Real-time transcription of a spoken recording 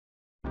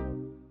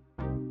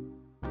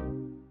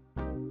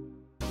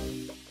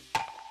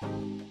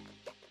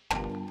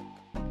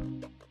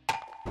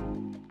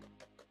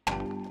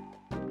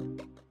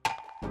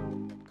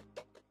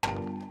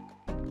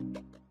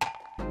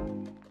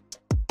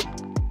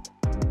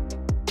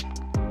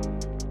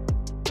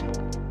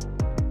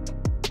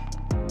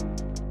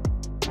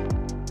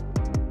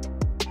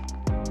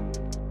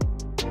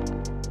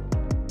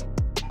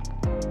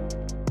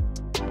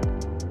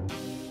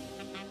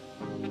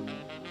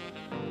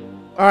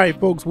All right,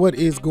 folks, what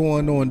is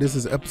going on? This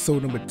is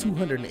episode number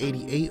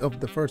 288 of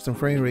the First and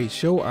Frame Rate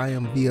Show. I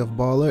am VF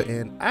Baller,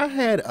 and I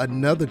had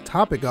another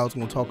topic I was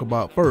going to talk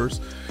about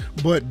first,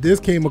 but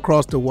this came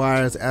across the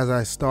wires as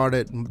I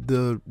started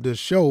the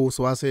show.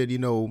 So I said,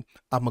 I'm going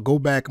to go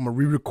back, I'm going to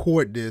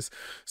re-record this.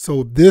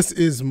 So this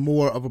is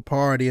more of a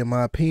priority in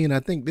my opinion.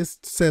 I think this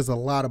says a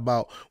lot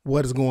about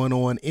what is going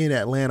on in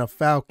Atlanta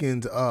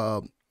Falcons,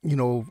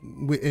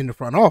 in the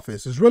front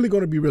office. It's really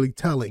going to be really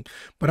telling,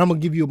 but I'm going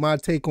to give you my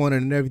take on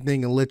it and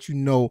everything and let you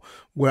know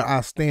where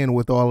I stand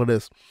with all of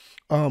this.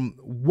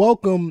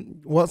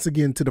 Welcome once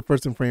again to the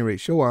First and Frame Rate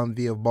Show. I'm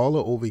VF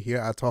Baller. Over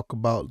here I talk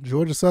about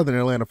Georgia Southern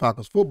and Atlanta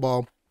Falcons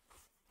football,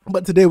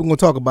 but today we're going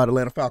to talk about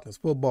Atlanta Falcons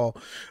football.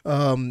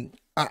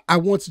 I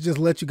want to just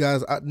let you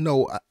guys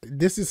know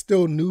this is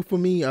still new for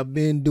me. I've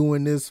been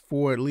doing this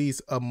for at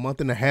least a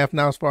month and a half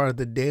now as far as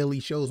the daily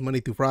shows,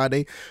 Monday through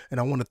Friday. And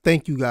I want to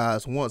thank you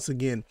guys once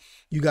again.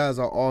 You guys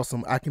are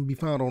awesome. I can be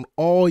found on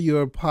all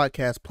your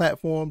podcast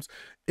platforms.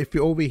 If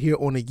you're over here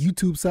on the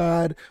YouTube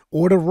side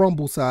or the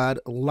Rumble side,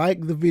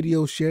 like the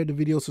video, share the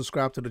video,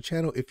 subscribe to the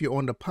channel. If you're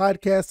on the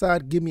podcast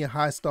side, give me a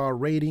 5-star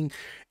rating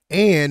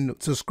and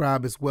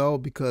subscribe as well,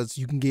 because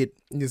you can get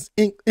this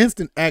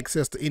instant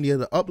access to any of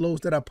the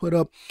uploads that I put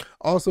up.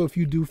 Also, if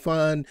you do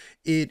find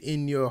it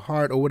in your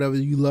heart or whatever,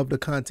 you love the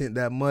content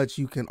that much,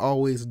 you can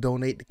always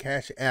donate. The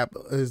Cash App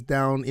is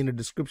down in the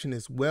description,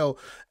 as well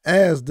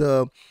as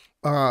the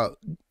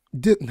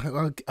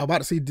I'm about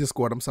to say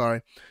Discord, I'm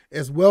sorry,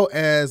 as well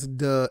as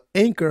the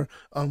Anchor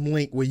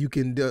link where you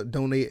can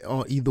donate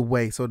on either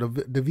way. So the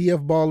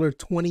VF Baller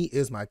 20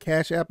 is my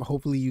Cash App.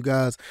 Hopefully you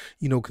guys,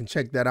 can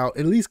check that out.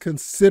 At least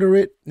consider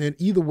it. And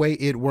either way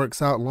it works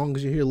out. As long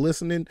as you're here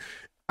listening,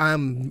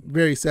 I'm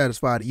very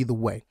satisfied either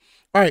way.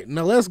 All right,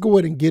 now let's go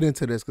ahead and get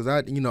into this, because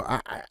I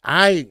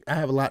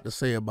have a lot to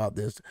say about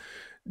this.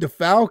 The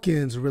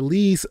Falcons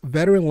release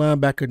veteran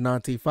linebacker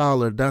Dante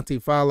Fowler. Dante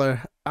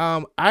Fowler,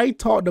 I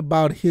talked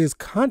about his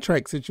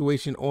contract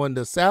situation on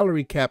the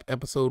salary cap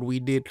episode we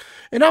did,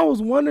 and I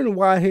was wondering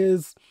why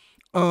his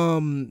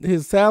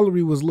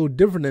salary was a little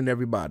different than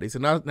everybody's.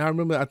 And I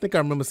think I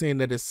remember saying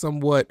that it's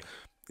somewhat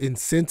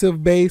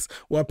incentive based.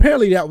 Well,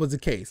 apparently that was the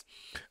case.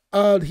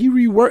 He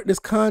reworked this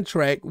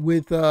contract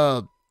with he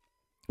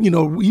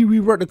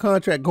reworked the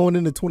contract going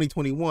into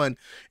 2021,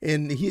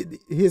 and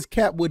his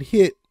cap would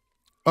hit.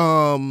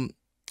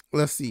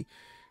 Let's see.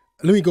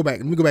 Let me go back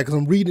because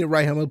I'm reading it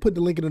right here. I'm going to put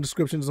the link in the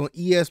description. It's on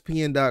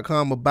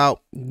ESPN.com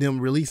about them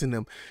releasing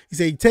them. He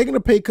said, taking a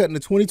pay cut in the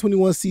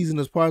 2021 season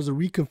as part of the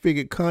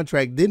reconfigured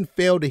contract didn't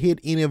fail to hit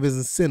any of his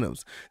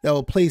incentives that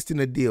were placed in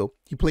the deal.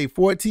 He played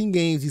 14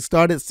 games. He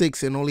started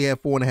 6 and only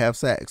had 4.5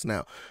 sacks.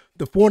 Now,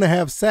 the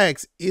 4.5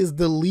 sacks is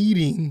the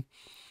leading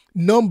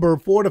number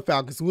for the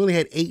Falcons. We only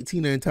had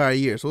 18 the entire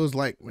year, so it was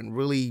like,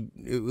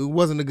 it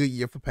wasn't a good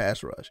year for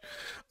pass rush.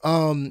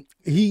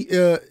 He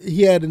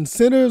had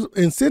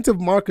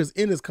incentive markers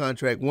in his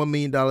contract, $1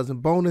 million in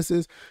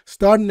bonuses,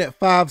 starting at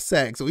 5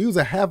 sacks, so he was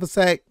a half a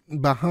sack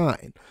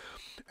behind.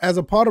 As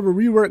a part of a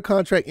reworked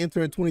contract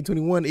entering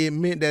 2021, it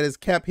meant that his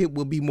cap hit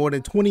would be more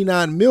than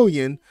 $29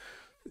 million.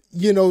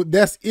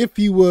 That's if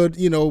he would,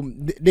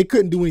 they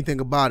couldn't do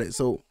anything about it.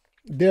 So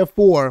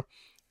therefore,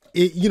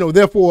 it's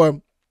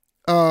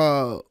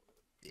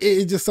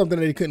just something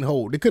that they couldn't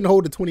hold. They couldn't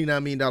hold the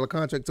 $29 million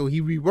contract, so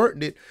he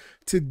reworked it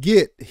to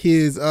get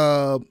his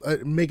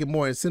make it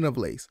more incentive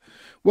based.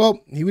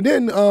 Well, he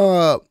didn't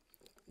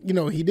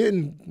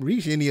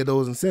reach any of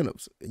those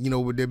incentives.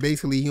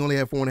 Basically he only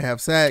had 4.5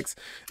 sacks.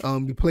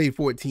 He played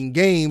 14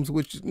 games,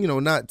 which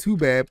not too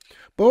bad.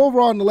 But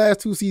overall, in the last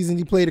 2 seasons,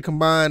 he played a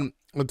combined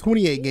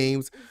 28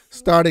 games,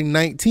 starting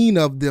 19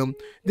 of them,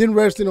 then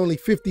registered only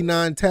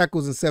 59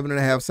 tackles and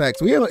 7.5 sacks.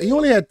 So he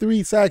only had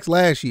 3 sacks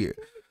last year.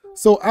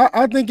 So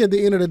I think at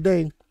the end of the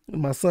day,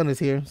 my son is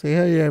here. Say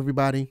hey,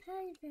 everybody.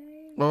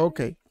 Oh,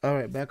 okay. All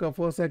right. Back up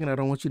for a second. I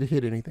don't want you to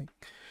hit anything.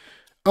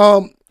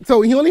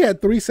 So he only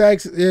had 3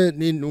 sacks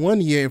in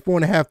 1 year and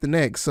 4.5 the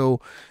next. So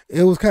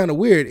it was kind of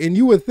weird. And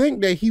you would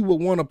think that he would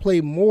want to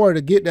play more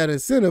to get that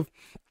incentive.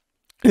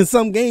 In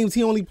some games,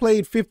 he only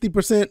played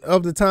 50%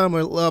 of the time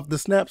of the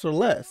snaps or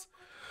less.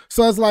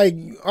 So it's like,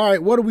 all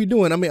right, what are we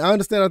doing? I mean, I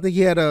understand. I think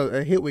he had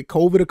a hit with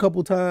COVID a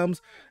couple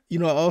times.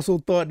 I also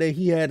thought that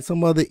he had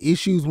some other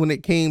issues when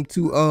it came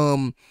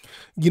to,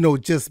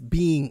 just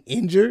being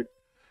injured.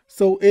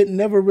 So it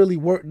never really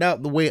worked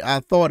out the way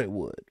I thought it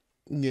would.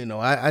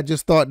 I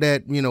just thought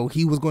that,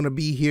 he was going to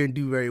be here and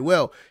do very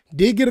well.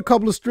 Did get a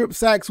couple of strip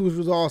sacks, which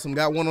was awesome.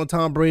 Got one on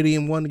Tom Brady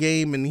in one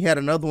game, and he had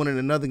another one in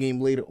another game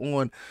later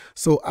on.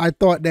 So I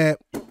thought that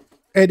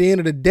at the end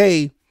of the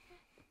day,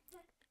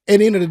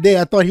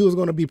 I thought he was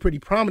going to be pretty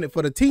prominent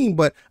for the team,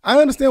 but I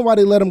understand why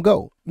they let him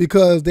go,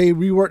 because they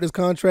reworked his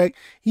contract.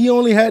 He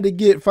only had to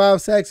get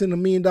 5 sacks and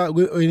 $1 million,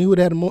 and he would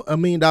have had $1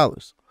 million.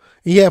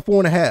 He had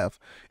 4.5,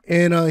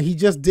 and he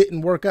just didn't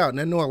work out. And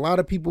I know a lot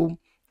of people,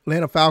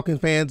 Atlanta Falcons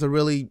fans, are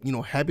really,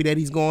 happy that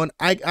he's gone.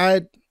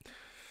 I'm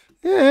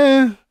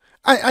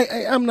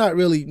not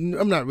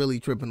really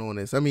tripping on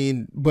this. I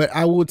mean, but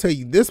I will tell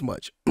you this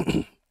much.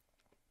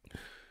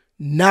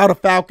 now the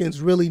Falcons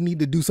really need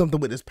to do something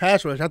with this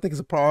pass rush. I think it's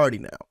a priority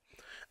now.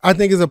 I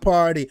think it's a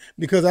priority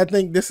because I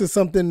think this is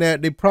something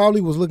that they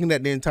probably was looking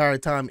at the entire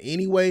time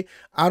anyway.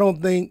 I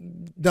don't think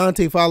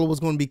Dante Fowler was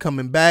going to be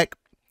coming back,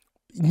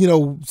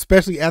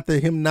 especially after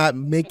him not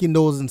making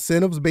those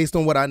incentives based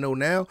on what I know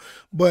now.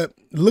 But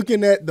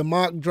looking at the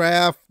mock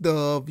draft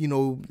of,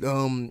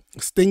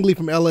 Stingley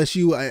from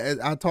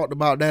LSU, I talked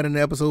about that in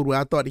the episode where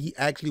I thought he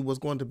actually was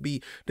going to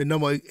be the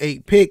number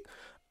 8 pick.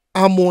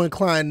 I'm more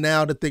inclined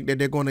now to think that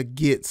they're going to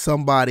get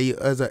somebody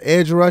as an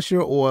edge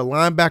rusher or a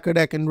linebacker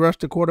that can rush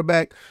the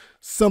quarterback,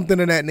 something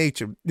of that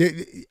nature.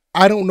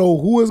 I don't know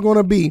who it's going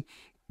to be,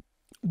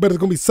 but it's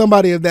going to be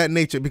somebody of that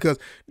nature because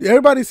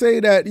everybody say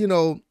that,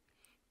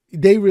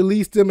 they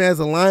released him as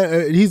a line.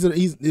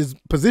 His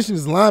position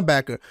is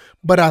linebacker,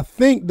 but I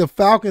think the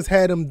Falcons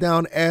had him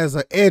down as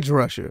an edge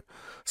rusher.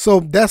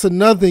 So that's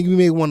another thing you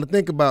may want to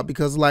think about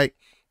because,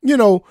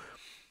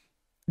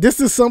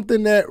 this is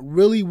something that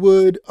really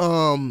would,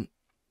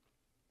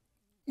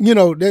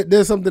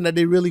 there's something that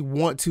they really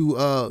want to,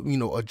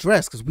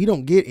 address because we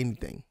don't get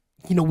anything.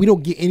 We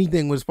don't get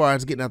anything as far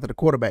as getting after the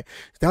quarterback.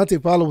 Dante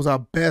Fowler was our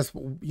best,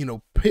 he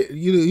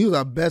was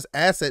our best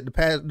asset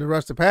to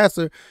rush the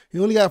passer. He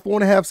only got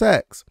 4.5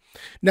 sacks.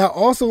 Now,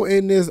 also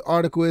in this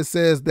article, it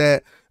says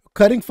that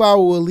cutting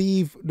Fowler will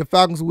leave the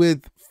Falcons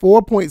with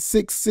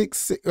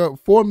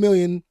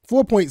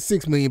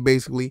 $4.6 million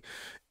basically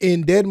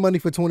in dead money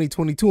for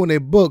 2022 on their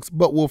books,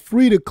 but will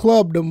free the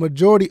club the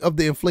majority of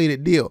the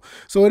inflated deal.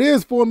 So it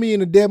is $4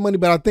 million in dead money,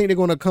 but I think they're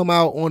going to come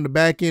out on the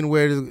back end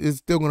where it's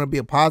still going to be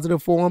a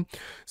positive for them.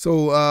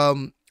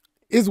 So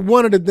it's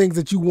one of the things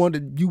that you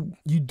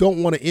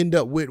don't want to end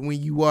up with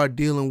when you are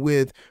dealing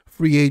with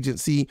free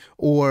agency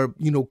or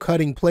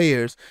cutting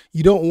players.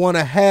 You don't want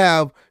to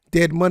have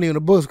dead money on the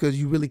books because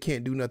you really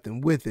can't do nothing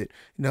with it.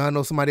 I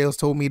know somebody else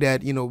told me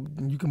that, you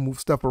can move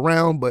stuff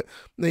around, but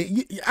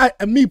me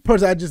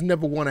personally, I just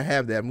never want to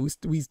have that.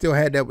 We still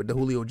had that with the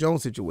Julio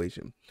Jones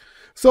situation.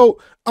 So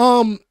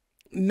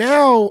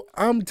now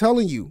I'm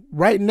telling you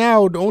right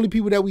now, the only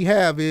people that we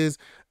have is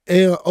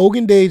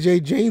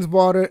Ogundeji, James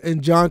Varder,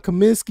 and John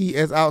Cominsky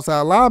as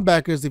outside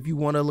linebackers. If you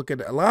want to look at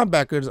the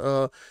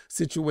linebackers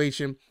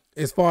situation,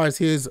 as far as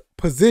his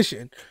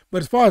position,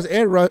 but as far as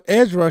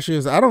edge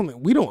rushers,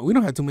 we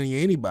don't have too many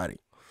of anybody.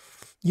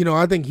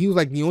 I think he was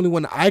like the only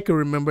one that I can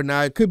remember.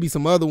 Now it could be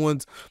some other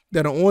ones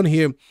that are on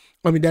here.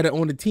 That are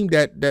on the team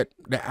that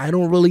I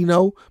don't really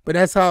know, but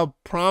that's how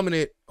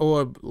prominent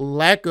or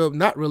lack of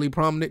not really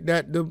prominent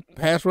that the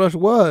pass rush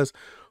was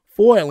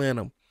for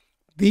Atlanta.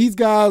 These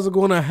guys are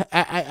going to,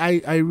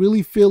 I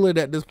really feel it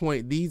at this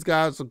point. These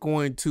guys are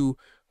going to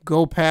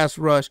go pass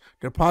rush.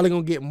 They're probably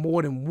going to get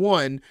more than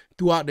one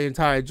throughout the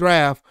entire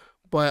draft.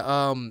 But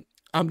I'm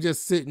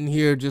just sitting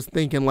here just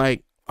thinking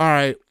like, all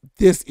right,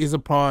 this is a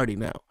priority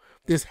now.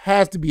 This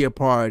has to be a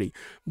priority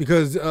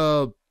because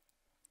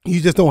you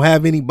just don't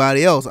have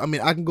anybody else. I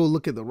can go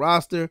look at the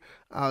roster.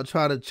 I'll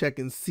try to check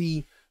and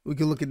see. We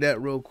can look at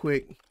that real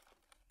quick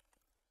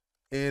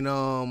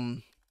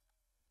and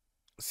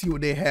see what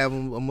they have.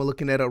 I'm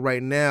looking at it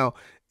right now.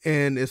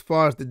 And as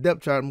far as the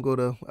depth chart,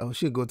 I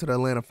should go to the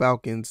Atlanta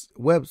Falcons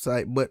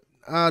website, but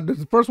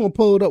the first one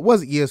pulled up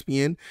was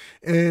ESPN,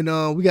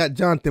 and we got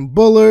Jonathan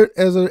Bullard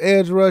as an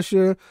edge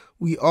rusher.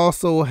 We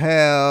also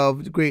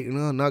have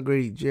not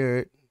Grady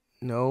Jarrett.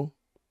 No,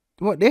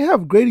 well, they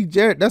have Grady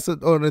Jarrett. That's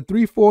on a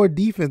 3-4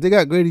 defense. They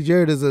got Grady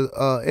Jarrett as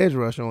a edge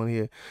rusher on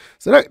here,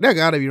 so that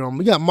gotta be wrong.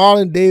 We got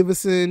Marlon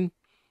Davidson,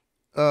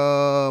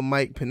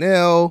 Mike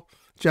Pennell,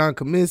 John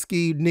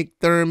Cominsky, Nick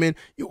Thurman.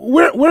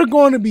 We're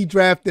going to be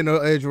drafting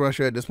an edge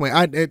rusher at this point.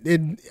 I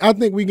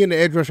think we get an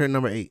edge rusher at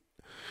number 8.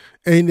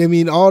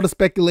 And all the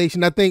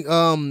speculation. I think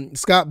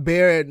Scott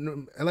Bear at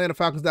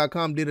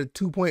AtlantaFalcons.com did a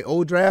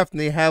 2.0 draft, and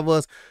they have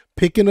us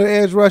picking an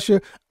edge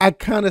rusher. I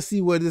kind of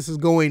see where this is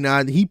going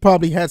now. He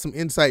probably had some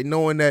insight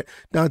knowing that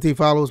Dante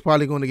Fowler was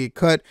probably going to get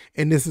cut,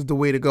 and this is the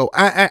way to go.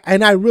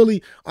 I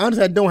really,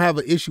 honestly, I don't have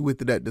an issue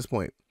with it at this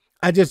point.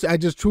 I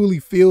just truly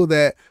feel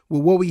that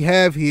with what we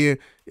have here,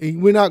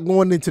 we're not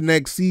going into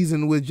next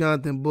season with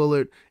Jonathan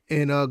Bullard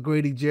and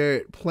Grady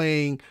Jarrett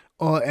playing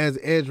as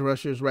edge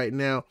rushers right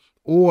now.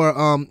 Or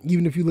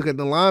even if you look at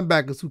the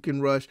linebackers who can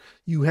rush,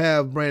 you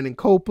have Brandon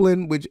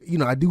Copeland, which,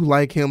 I do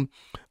like him.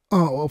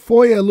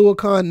 Foye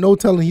Aluakon, no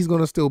telling he's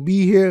going to still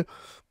be here.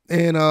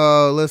 And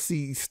let's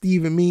see,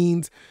 Steven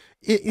Means.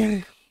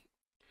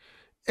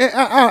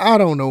 I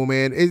don't know,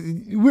 man.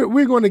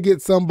 We're going to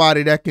get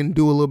somebody that can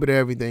do a little bit of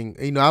everything.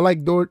 I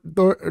like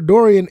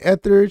Dorian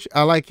Etheridge.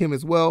 I like him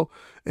as well.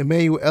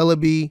 Emmanuel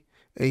Ellaby,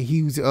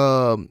 he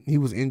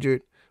was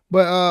injured,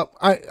 but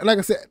like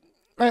I said,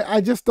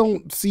 I just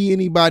don't see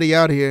anybody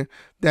out here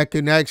that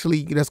can that's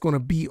going to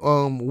be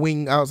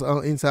wing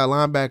outside inside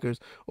linebackers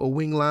or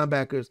wing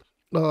linebackers.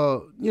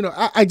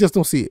 I just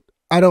don't see it.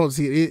 I don't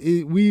see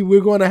it.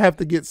 We're going to have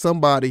to get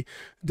somebody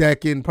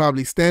that can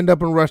probably stand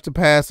up and rush the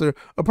passer,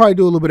 or probably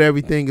do a little bit of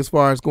everything as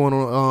far as going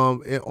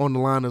on the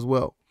line as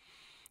well.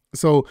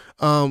 So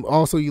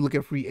also you look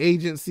at free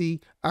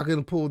agency. I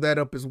can pull that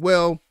up as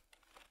well.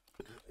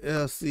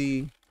 Let's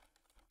see.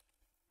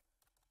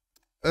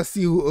 let's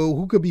see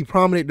who could be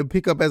prominent to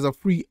pick up as a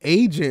free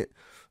agent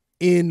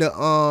in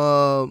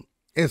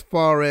as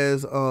far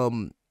as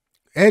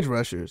edge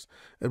rushers.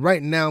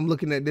 Right now, I'm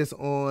looking at this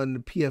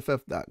on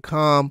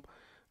PFF.com.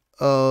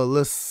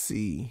 Let's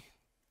see.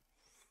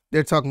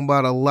 They're talking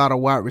about a lot of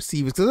wide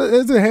receivers. So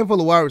there's a handful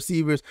of wide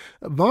receivers.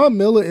 Von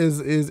Miller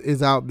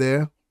is out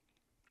there.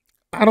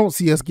 I don't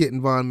see us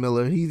getting Von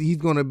Miller. He's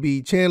going to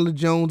be. Chandler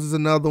Jones is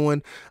another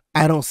one.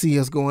 I don't see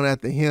us going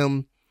after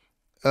him.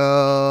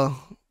 Trying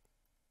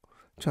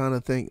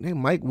to think.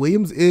 Mike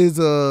Williams is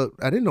I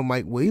didn't know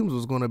Mike Williams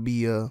was going to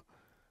be a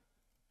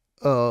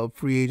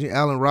free agent.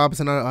 Allen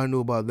Robinson, I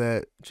knew about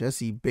that.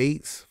 Jesse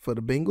Bates for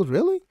the Bengals,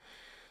 really?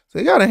 So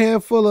they got a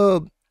handful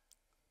of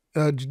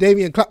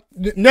Jadeveon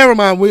Clowney. Never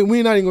mind.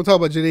 We're not even gonna talk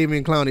about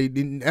Jadeveon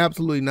Clowney.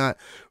 Absolutely not.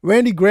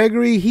 Randy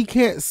Gregory, he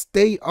can't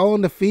stay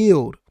on the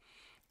field.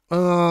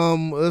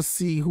 Let's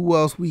see who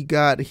else we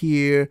got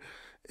here.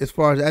 As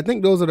far as I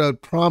think those are the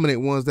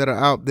prominent ones that are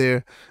out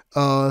there.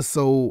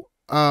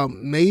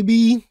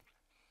 Maybe,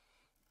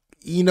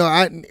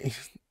 I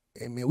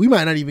mean, we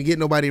might not even get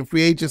nobody in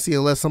free agency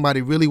unless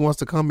somebody really wants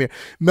to come here.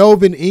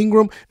 Melvin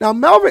Ingram. Now,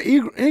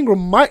 Melvin Ingram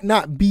might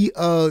not be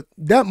a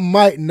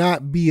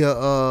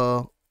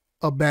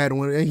bad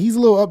one. And he's a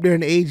little up there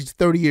in the age. He's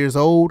 30 years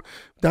old.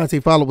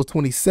 Dante Fowler was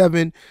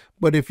 27.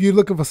 But if you're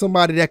looking for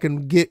somebody that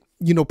can get,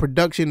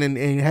 production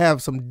and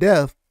have some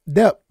depth,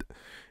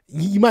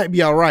 you might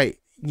be all right.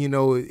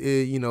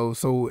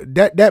 So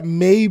that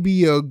may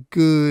be a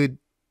good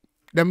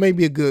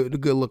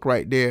look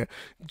right there,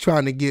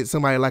 trying to get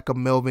somebody like a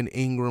Melvin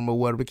Ingram or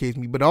whatever the case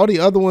may be. But all the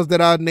other ones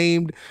that I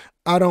named,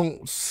 I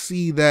don't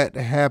see that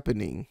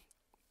happening.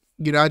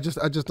 I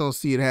just don't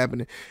see it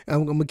happening.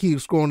 I'm gonna keep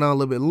scrolling down a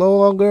little bit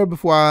longer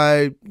before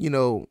I,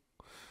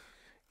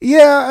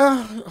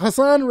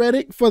 Hassan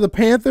Reddick for the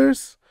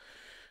Panthers.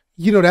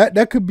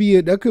 That could be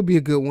a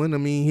good one. I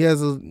mean, he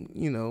has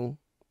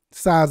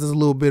size is a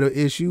little bit of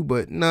issue,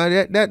 but no,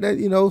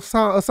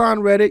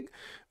 Hassan Reddick,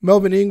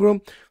 Melvin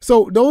Ingram.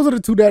 So those are the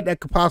two that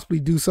could possibly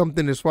do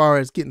something as far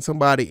as getting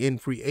somebody in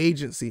free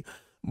agency.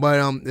 But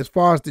as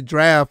far as the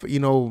draft,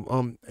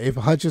 if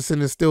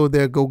Hutchinson is still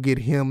there, go get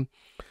him.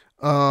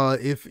 I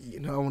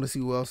want to see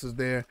who else is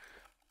there.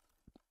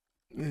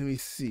 Let me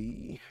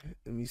see.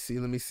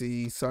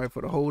 Sorry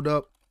for the hold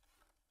up.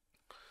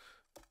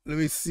 Let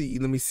me see.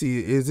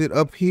 Is it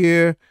up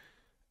here?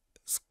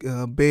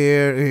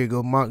 Bear. Here you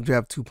go. Mock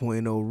draft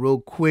 2.0 real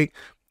quick.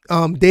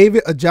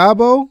 David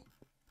Ajabo.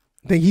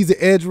 I think he's an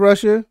edge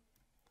rusher.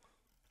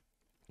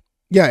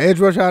 Yeah,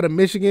 edge rusher out of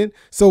Michigan.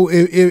 So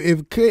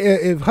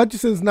if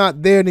Hutchinson's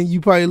not there, then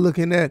you probably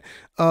looking at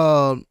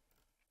David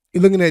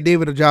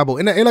Ajabo.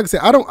 And like I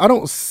said, I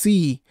don't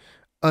see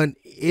an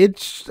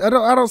itch. I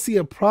don't see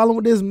a problem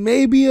with this.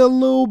 Maybe a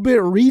little bit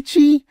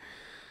reachy.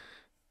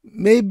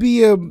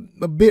 Maybe a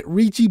bit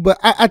reachy, but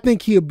I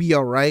think he'll be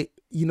all right.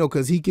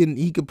 Because he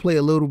can play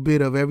a little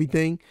bit of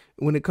everything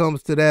when it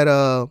comes to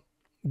that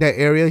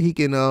area. He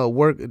can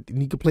work.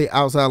 He can play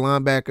outside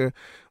linebacker,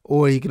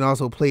 or he can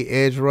also play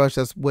edge rush.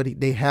 That's what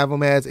they have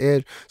him as,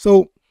 edge.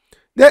 So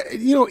that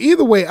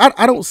either way,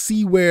 I don't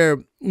see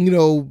where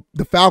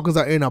the Falcons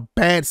are in a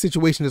bad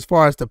situation as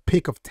far as the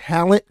pick of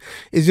talent.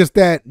 It's just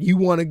that you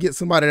want to get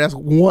somebody that's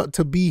want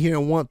to be here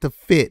and want to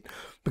fit.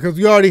 Because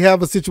we already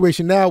have a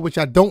situation now, which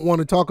I don't want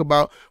to talk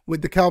about,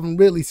 with the Calvin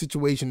Ridley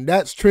situation.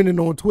 That's trending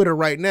on Twitter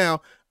right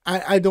now.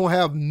 I don't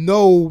have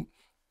no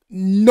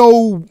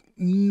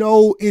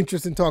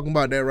interest in talking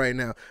about that right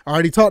now. I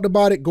already talked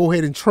about it. Go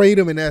ahead and trade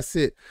him, and that's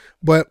it.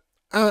 But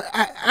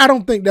I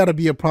don't think that'll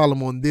be a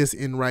problem on this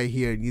end right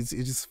here. It's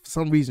just, for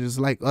some reason, it's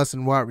like us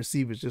and wide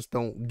receivers just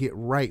don't get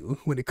right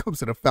when it comes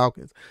to the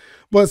Falcons.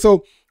 But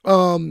so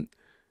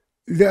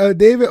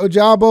David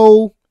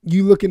Ajabo,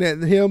 you looking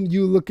at him,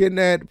 you looking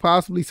at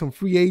possibly some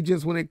free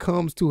agents when it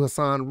comes to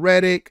Hassan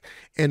Reddick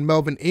and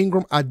Melvin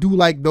Ingram. I do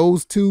like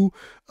those two.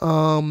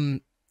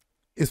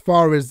 As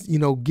far as,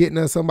 getting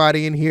us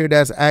somebody in here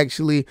that's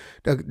actually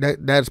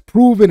that's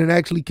proven and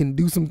actually can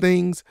do some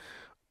things.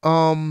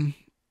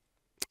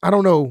 I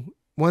don't know.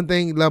 One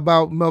thing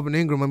about Melvin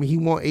Ingram, I mean, he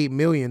want $8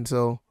 million,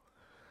 so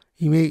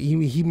he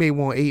may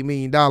want $8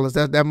 million.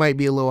 That might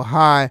be a little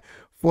high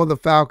for the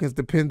Falcons.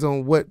 Depends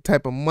on what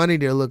type of money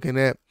they're looking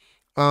at.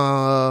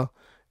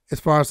 As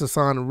far as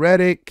Hassan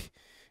Reddick,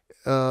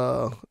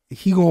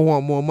 he gonna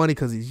want more money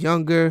because he's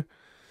younger.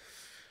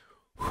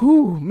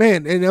 Whew,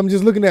 man, and I'm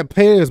just looking at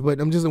players, but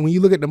when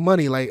you look at the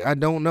money, like, I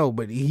don't know,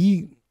 but I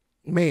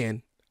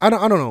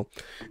don't know.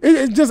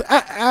 It's just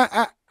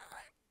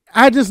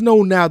I just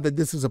know now that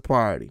this is a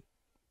priority.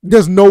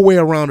 There's no way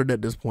around it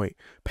at this point.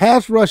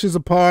 Pass rush is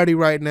a priority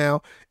right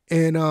now,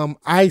 and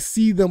I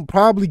see them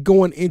probably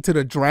going into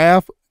the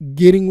draft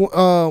getting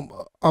an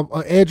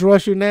edge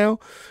rusher now,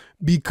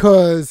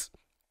 because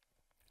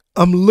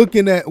I'm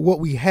looking at what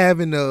we have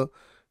in the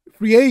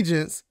free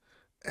agents.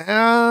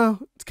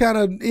 It's kind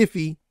of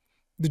iffy.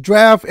 The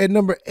draft at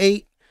number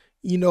 8,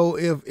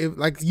 if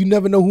like, you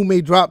never know who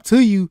may drop to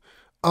you.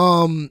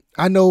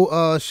 I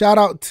know, shout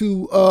out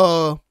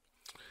to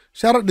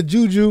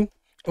Juju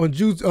on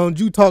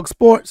Ju Talk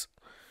Sports.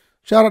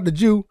 Shout out to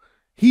Jew.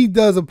 He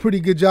does a pretty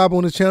good job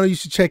on his channel. You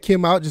should check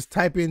him out. Just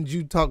type in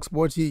Jew Talk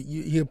Sports.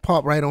 He'll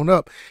pop right on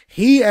up.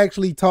 He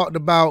actually talked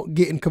about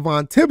getting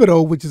Kayvon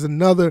Thibodeaux, which is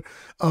another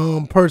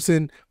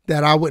person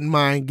that I wouldn't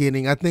mind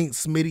getting. I think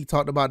Smitty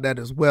talked about that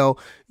as well.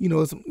 You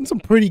know, some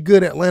pretty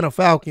good Atlanta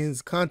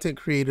Falcons content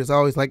creators. I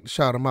always like to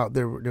shout them out.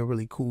 They're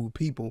really cool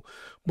people.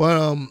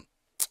 But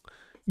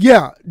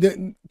yeah,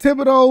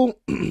 Thibodeaux.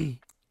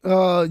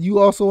 You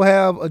also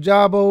have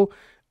Ajabo.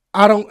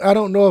 I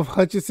don't know if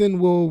Hutchinson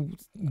will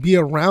be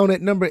around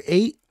at number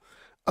 8.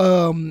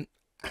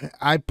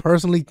 I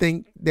personally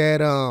think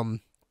that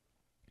I'm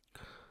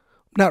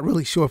not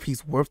really sure if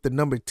he's worth the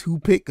number 2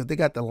 pick because they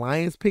got the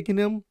Lions picking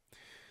him.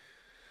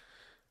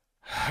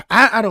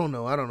 I don't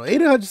know.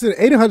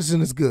 Aiden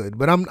Hutchinson is good,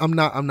 but I'm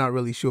not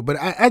really sure. But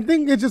I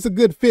think it's just a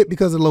good fit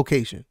because of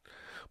location.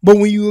 But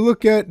when you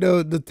look at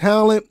the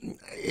talent,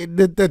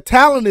 the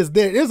talent is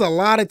there. There's a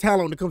lot of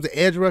talent when it comes to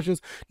edge rushers.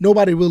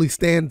 Nobody really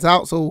stands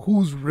out. So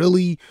who's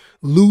really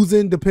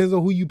losing depends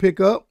on who you pick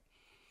up.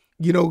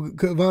 You know,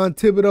 Kayvon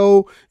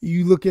Thibodeaux,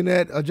 you looking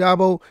at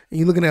Ajabo, and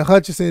you're looking at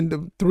Hutchinson,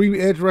 the 3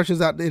 edge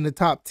rushers out in the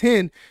top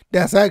 10.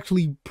 That's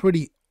actually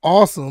pretty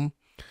awesome.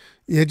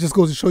 It just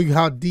goes to show you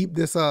how deep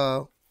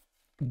how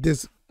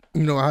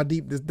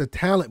deep the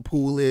talent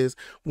pool is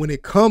when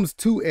it comes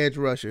to edge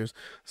rushers.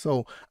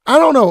 So I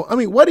don't know. I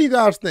mean, what do you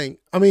guys think?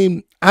 I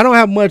mean, I don't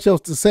have much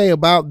else to say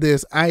about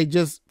this. I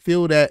just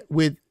feel that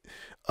with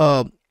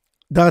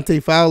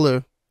Dante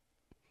Fowler,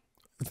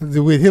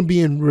 with him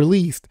being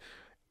released,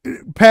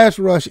 pass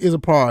rush is a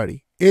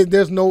priority.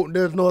 There's no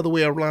other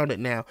way around it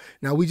now.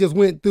 Now we just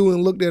went through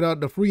and looked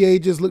at the free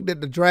agents, looked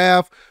at the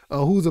draft,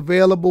 who's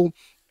available.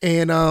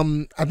 And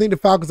I think the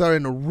Falcons are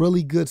in a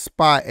really good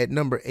spot at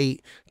number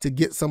 8 to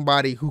get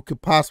somebody who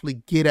could possibly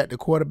get at the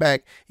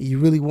quarterback. And you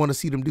really want to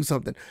see them do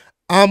something.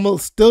 I'm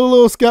still a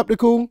little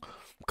skeptical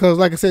because,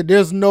 like I said,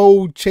 there's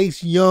no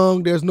Chase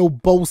Young. There's no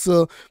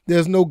Bosa.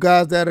 There's no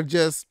guys that are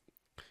just,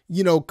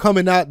 you know,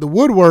 coming out the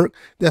woodwork.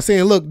 They're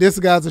saying, look, this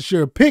guy's a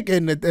sure pick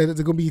and it's going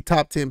to be a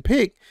top 10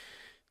 pick.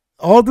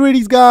 All 3 of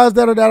these guys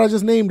that I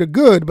just named are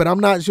good, but I'm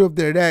not sure if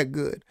they're that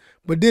good.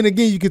 But then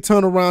again, you could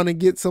turn around and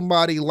get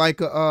somebody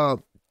like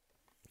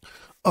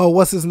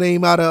what's his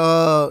name out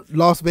of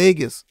Las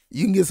Vegas.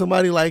 You can get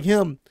somebody like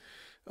him.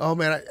 Oh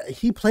man,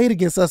 he played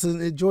against us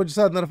in Georgia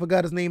Southern. I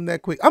forgot his name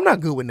that quick. I'm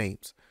not good with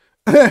names.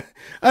 I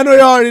know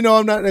you already know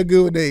I'm not that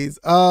good with names.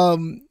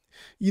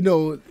 You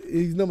know,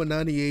 he's number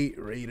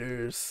 98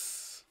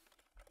 Raiders.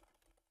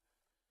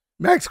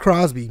 Max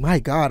Crosby. My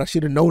God, I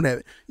should have known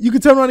that. You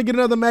can turn around and get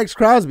another Max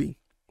Crosby.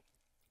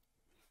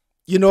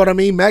 You know what I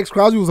mean? Max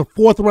Crosby was a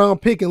 4th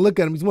round pick, and look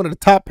at him. He's one of the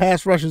top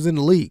pass rushers in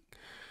the league.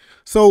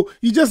 So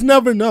you just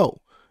never know.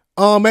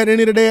 At the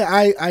end of the day,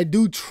 I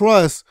do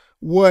trust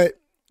what,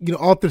 you know,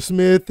 Arthur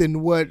Smith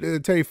and what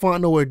Terry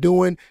Fontenot are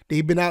doing.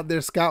 They've been out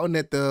there scouting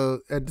at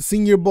the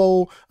Senior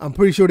Bowl. I'm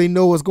pretty sure they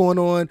know what's going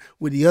on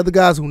with the other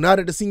guys who are not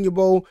at the Senior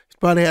Bowl. He's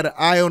probably had an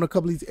eye on a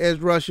couple of these edge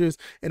rushers.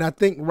 And I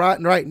think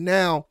right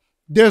now,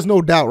 there's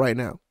no doubt right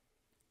now.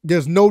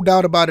 There's no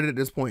doubt about it at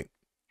this point.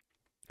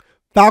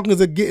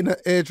 Falcons are getting an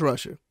edge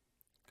rusher.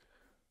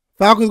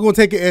 Falcons are going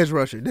to take an edge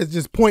rusher. That's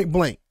just point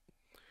blank.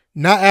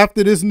 Not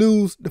after this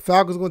news, the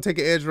Falcons are going to take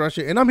an edge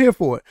rusher, and I'm here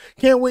for it.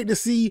 Can't wait to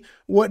see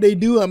what they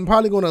do. I'm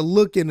probably going to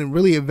look in and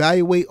really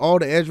evaluate all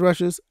the edge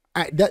rushers.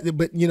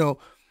 But, you know,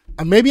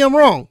 maybe I'm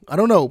wrong. I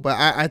don't know, but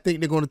I think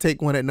they're going to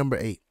take one at number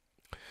 8.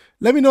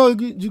 Let me know if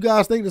you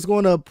guys think that's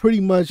going to pretty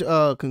much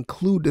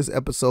conclude this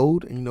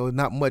episode. You know,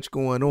 not much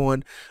going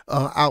on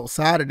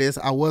outside of this.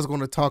 I was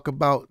going to talk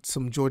about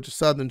some Georgia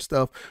Southern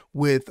stuff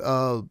with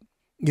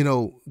you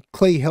know,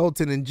 Clay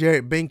Helton and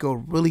Jared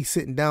Benko really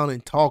sitting down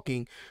and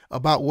talking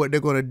about what they're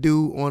going to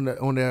do on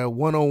their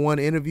one-on-one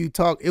interview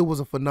talk. It was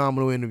a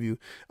phenomenal interview.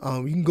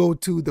 You can go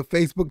to the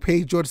Facebook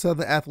page, Georgia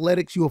Southern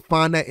Athletics. You will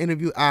find that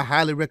interview. I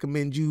highly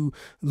recommend you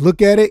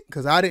look at it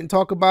because I didn't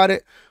talk about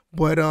it.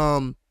 But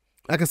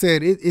like I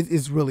said,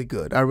 it's really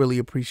good. I really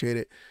appreciate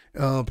it.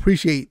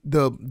 Appreciate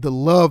the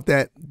love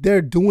that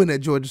they're doing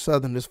at Georgia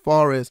Southern as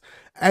far as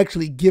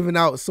actually giving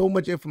out so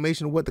much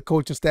information of what the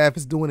coaching staff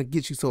is doing and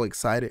gets you so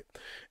excited.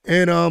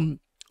 And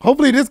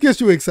hopefully this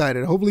gets you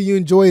excited. Hopefully you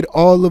enjoyed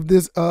all of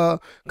this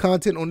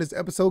content on this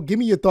episode. Give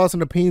me your thoughts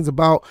and opinions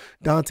about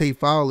Dante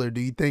Fowler.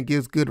 Do you think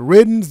it's good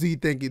riddance? Do you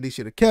think they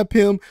should have kept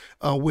him?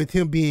 With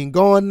him being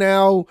gone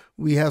now,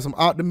 we have some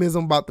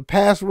optimism about the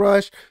pass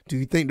rush. Do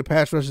you think the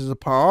pass rush is a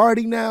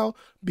priority now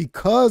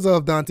because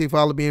of Dante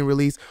Fowler being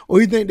released?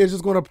 Or you think they're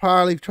just going to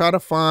probably try to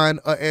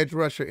find an edge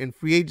rusher in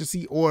free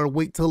agency or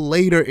wait till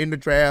later in the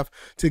draft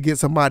to get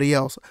somebody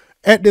else?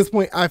 At this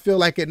point, I feel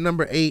like at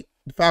number 8,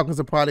 the Falcons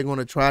are probably going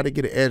to try to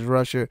get an edge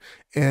rusher,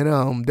 and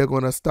they're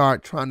going to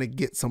start trying to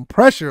get some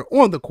pressure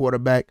on the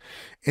quarterback,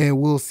 and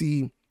we'll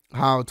see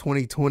how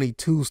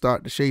 2022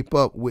 start to shape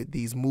up with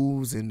these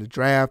moves in the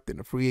draft and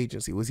the free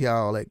agency. We'll see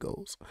how all that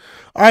goes.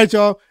 All right,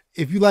 y'all.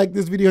 If you like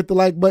this video, hit the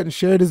like button,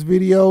 share this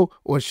video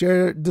or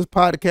share this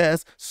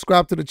podcast,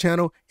 subscribe to the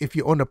channel. If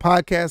you're on the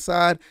podcast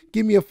side,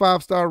 give me a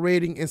 5-star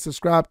rating and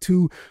subscribe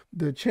to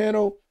the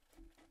channel.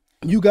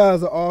 You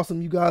guys are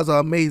awesome. You guys are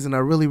amazing. I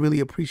really, really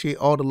appreciate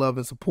all the love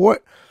and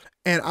support.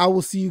 And I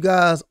will see you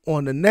guys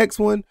on the next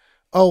one.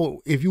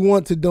 Oh, if you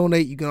want to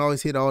donate, you can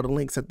always hit all the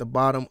links at the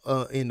bottom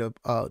in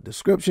the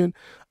description.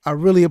 I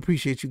really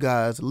appreciate you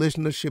guys.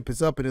 Listenership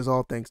is up, and it's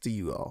all thanks to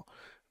you all.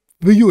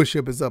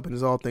 Viewership is up, and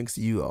it's all thanks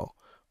to you all.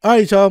 All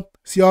right, y'all.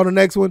 See y'all on the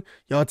next one.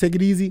 Y'all take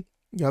it easy.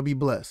 Y'all be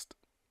blessed.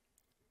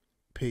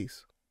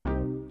 Peace.